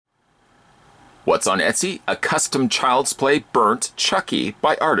What's on Etsy? A custom Child's Play Burnt Chucky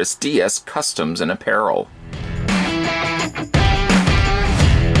by artist DS Customs and Apparel.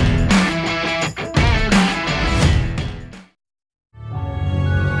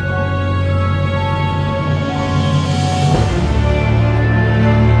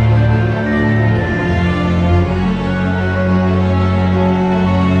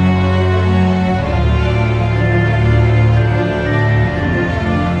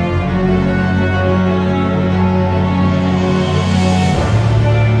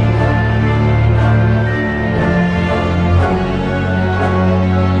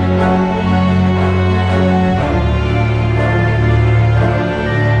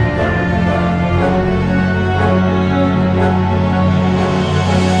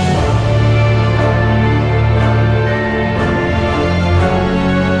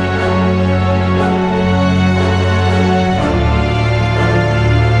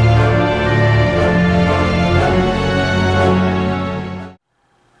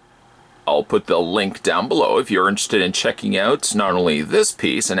 I'll put the link down below if you're interested in checking out not only this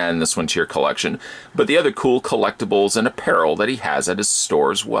piece and adding this one to your collection, but the other cool collectibles and apparel that he has at his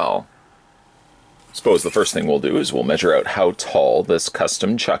store as well. Suppose the first thing we'll do is we'll measure out how tall this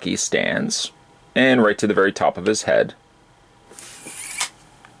custom Chucky stands, and right to the very top of his head.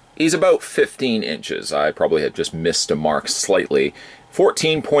 He's about 15 inches. I probably had just missed a mark slightly.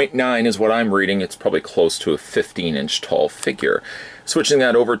 14.9 is what I'm reading. It's probably close to a 15-inch tall figure. Switching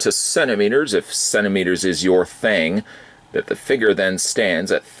that over to centimeters, if centimeters is your thing, that the figure then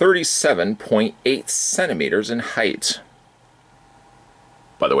stands at 37.8 centimeters in height.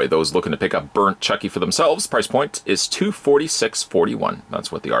 By the way, those looking to pick up Burnt Chucky for themselves, price point is $246.41.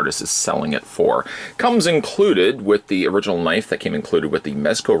 That's what the artist is selling it for. Comes included with the original knife that came included with the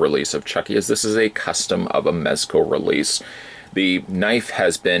Mezco release of Chucky, as this is a custom of a Mezco release. The knife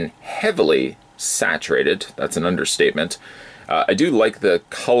has been heavily saturated. That's an understatement. I do like the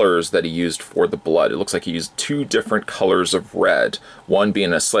colors that he used for the blood. It looks like he used two different colors of red, one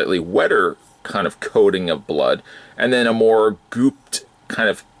being a slightly wetter kind of coating of blood, and then a more gooped, kind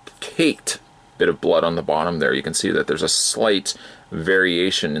of caked bit of blood on the bottom there. You can see that there's a slight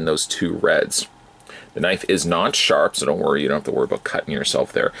variation in those two reds. The knife is not sharp, so don't worry, you don't have to worry about cutting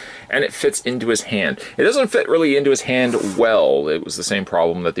yourself there. And it fits into his hand. It doesn't fit really into his hand well. It was the same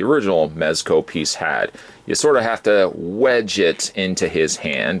problem that the original Mezco piece had. You sort of have to wedge it into his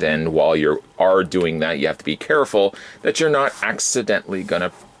hand, and while you are doing that, you have to be careful that you're not accidentally going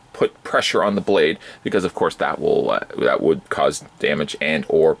to put pressure on the blade, because of course that would cause damage and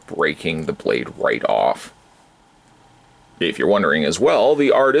or breaking the blade right off. If you're wondering as well,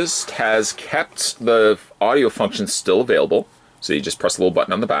 the artist has kept the audio function still available. So you just press a little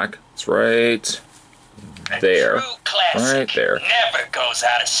button on the back. It's right there. A true classic right there. Never goes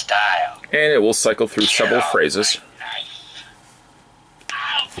out of style. And it will cycle through several phrases.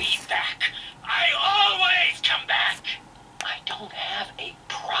 I'll be back. I always come back. I don't have a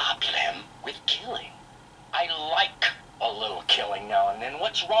problem with killing. I like a little killing now and then.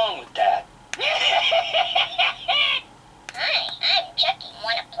 What's wrong with that? Hi, I'm Chucky.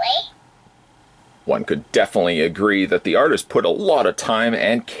 Wanna play? One could definitely agree that the artist put a lot of time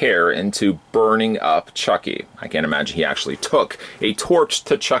and care into burning up Chucky. I can't imagine he actually took a torch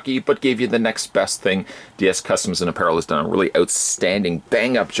to Chucky, but gave you the next best thing. DS Customs and Apparel has done a really outstanding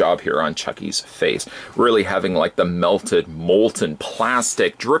bang-up job here on Chucky's face. Really having like the melted, molten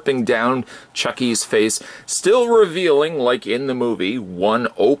plastic dripping down Chucky's face, still revealing, like in the movie, one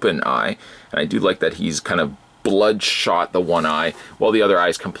open eye. And I do like that he's kind of bloodshot the one eye, while the other eye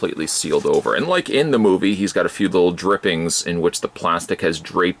is completely sealed over. And like in the movie, he's got a few little drippings in which the plastic has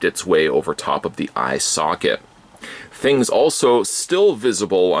draped its way over top of the eye socket. Things also still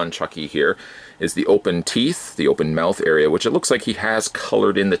visible on Chucky here is the open teeth, the open mouth area, which it looks like he has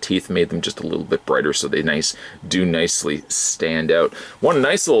colored in the teeth, made them just a little bit brighter so they do nicely stand out. One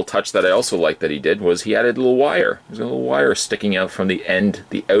nice little touch that I also liked that he did was he added a little wire. There's a little wire sticking out from the end,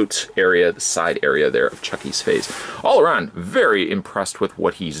 the out area, the side area there of Chucky's face. All around, very impressed with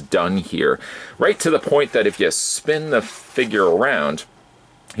what he's done here. Right to the point that if you spin the figure around,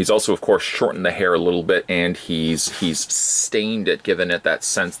 he's also, of course, shortened the hair a little bit, and he's stained it, giving it that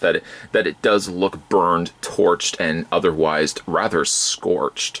sense that it does look burned, torched, and otherwise rather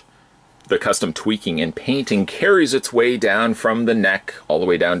scorched. The custom tweaking and painting carries its way down from the neck all the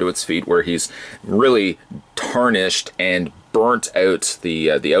way down to its feet, where he's really tarnished and burnt out the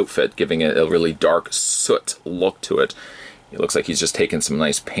outfit, giving it a really dark soot look to it. It looks like he's just taken some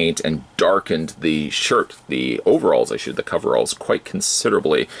nice paint and darkened the shirt, the overalls, the coveralls, quite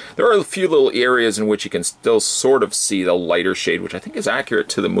considerably. There are a few little areas in which you can still sort of see the lighter shade, which I think is accurate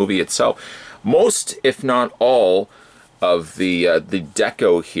to the movie itself. Most, if not all, of the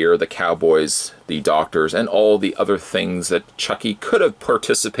deco here, the cowboys, the doctors, and all the other things that Chucky could have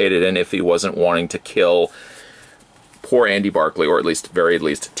participated in if he wasn't wanting to kill poor Andy Barclay, or at least, very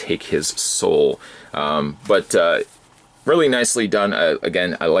least, take his soul. Really nicely done.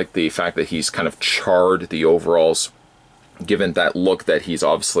 Again, I like the fact that he's kind of charred the overalls, given that look that he's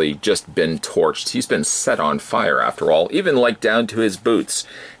obviously just been torched. He's been set on fire after all. Even like down to his boots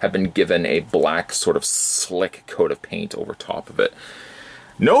have been given a black sort of slick coat of paint over top of it.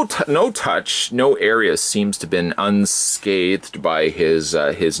 No touch, no area seems to have been unscathed by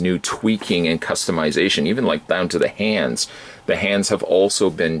his new tweaking and customization, even like down to the hands. The hands have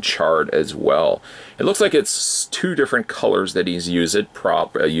also been charred as well. It looks like it's two different colors that he's used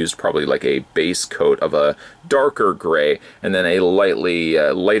probably like a base coat of a darker gray, and then a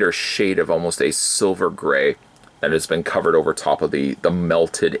lighter shade of almost a silver gray that has been covered over top of the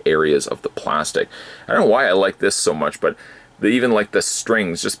melted areas of the plastic. I don't know why I like this so much, but even like the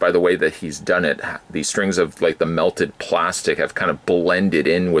strings, just by the way that he's done it, the strings of like the melted plastic have kind of blended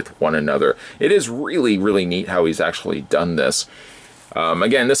in with one another. It is really, really neat how he's actually done this.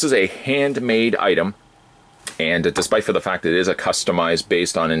 Again, this is a handmade item, and despite for the fact that it is a customized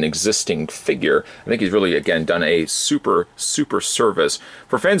based on an existing figure, I think he's really, again, done a super, super service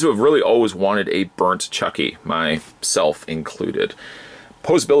for fans who have really always wanted a Burnt Chucky, myself included.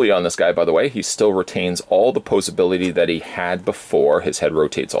 Posability on this guy, by the way, he still retains all the posability that he had before. His head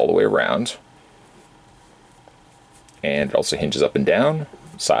rotates all the way around. And it also hinges up and down,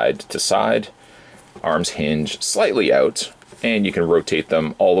 side to side. Arms hinge slightly out, and you can rotate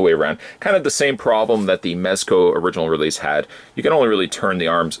them all the way around. Kind of the same problem that the Mezco original release had. You can only really turn the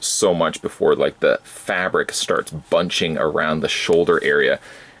arms so much before like the fabric starts bunching around the shoulder area.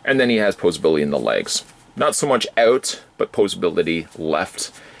 And then he has posability in the legs. Not so much out, but posability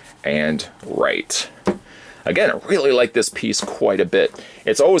left and right. Again, I really like this piece quite a bit.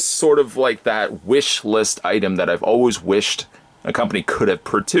 It's always sort of like that wish list item that I've always wished a company could have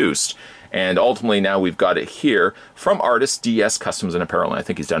produced. And ultimately now we've got it here from artist DS Customs and Apparel, and I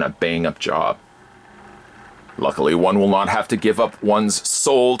think he's done a bang-up job. Luckily, one will not have to give up one's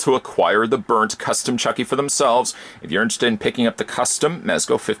soul to acquire the burnt custom Chucky for themselves. If you're interested in picking up the custom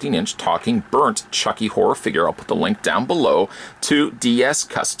Mezco 15-inch talking burnt Chucky horror figure, I'll put the link down below to DS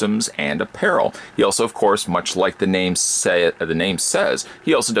Customs and Apparel. He also, of course, much like the name says,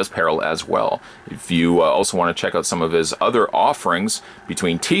 he also does apparel as well. If you also want to check out some of his other offerings,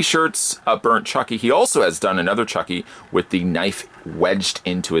 between t-shirts, a burnt Chucky, he also has done another Chucky with the knife wedged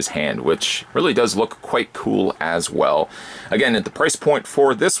into his hand, which really does look quite cool as well. Again, at the price point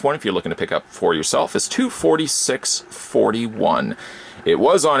for this one, if you're looking to pick up for yourself, is $246.41. It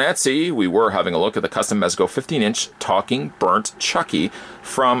was on Etsy. We were having a look at the custom Mezco 15-inch talking burnt Chucky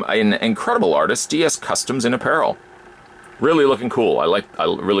from an incredible artist, DS Customs and Apparel. Really looking cool. I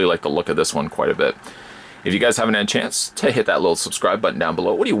really like the look of this one quite a bit. If you guys haven't had a chance to hit that little subscribe button down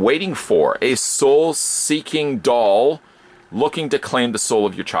below, what are you waiting for? A soul-seeking doll looking to claim the soul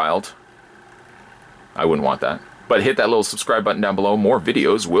of your child? I wouldn't want that. But hit that little subscribe button down below. More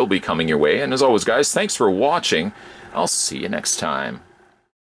videos will be coming your way. And as always, guys, thanks for watching. I'll see you next time.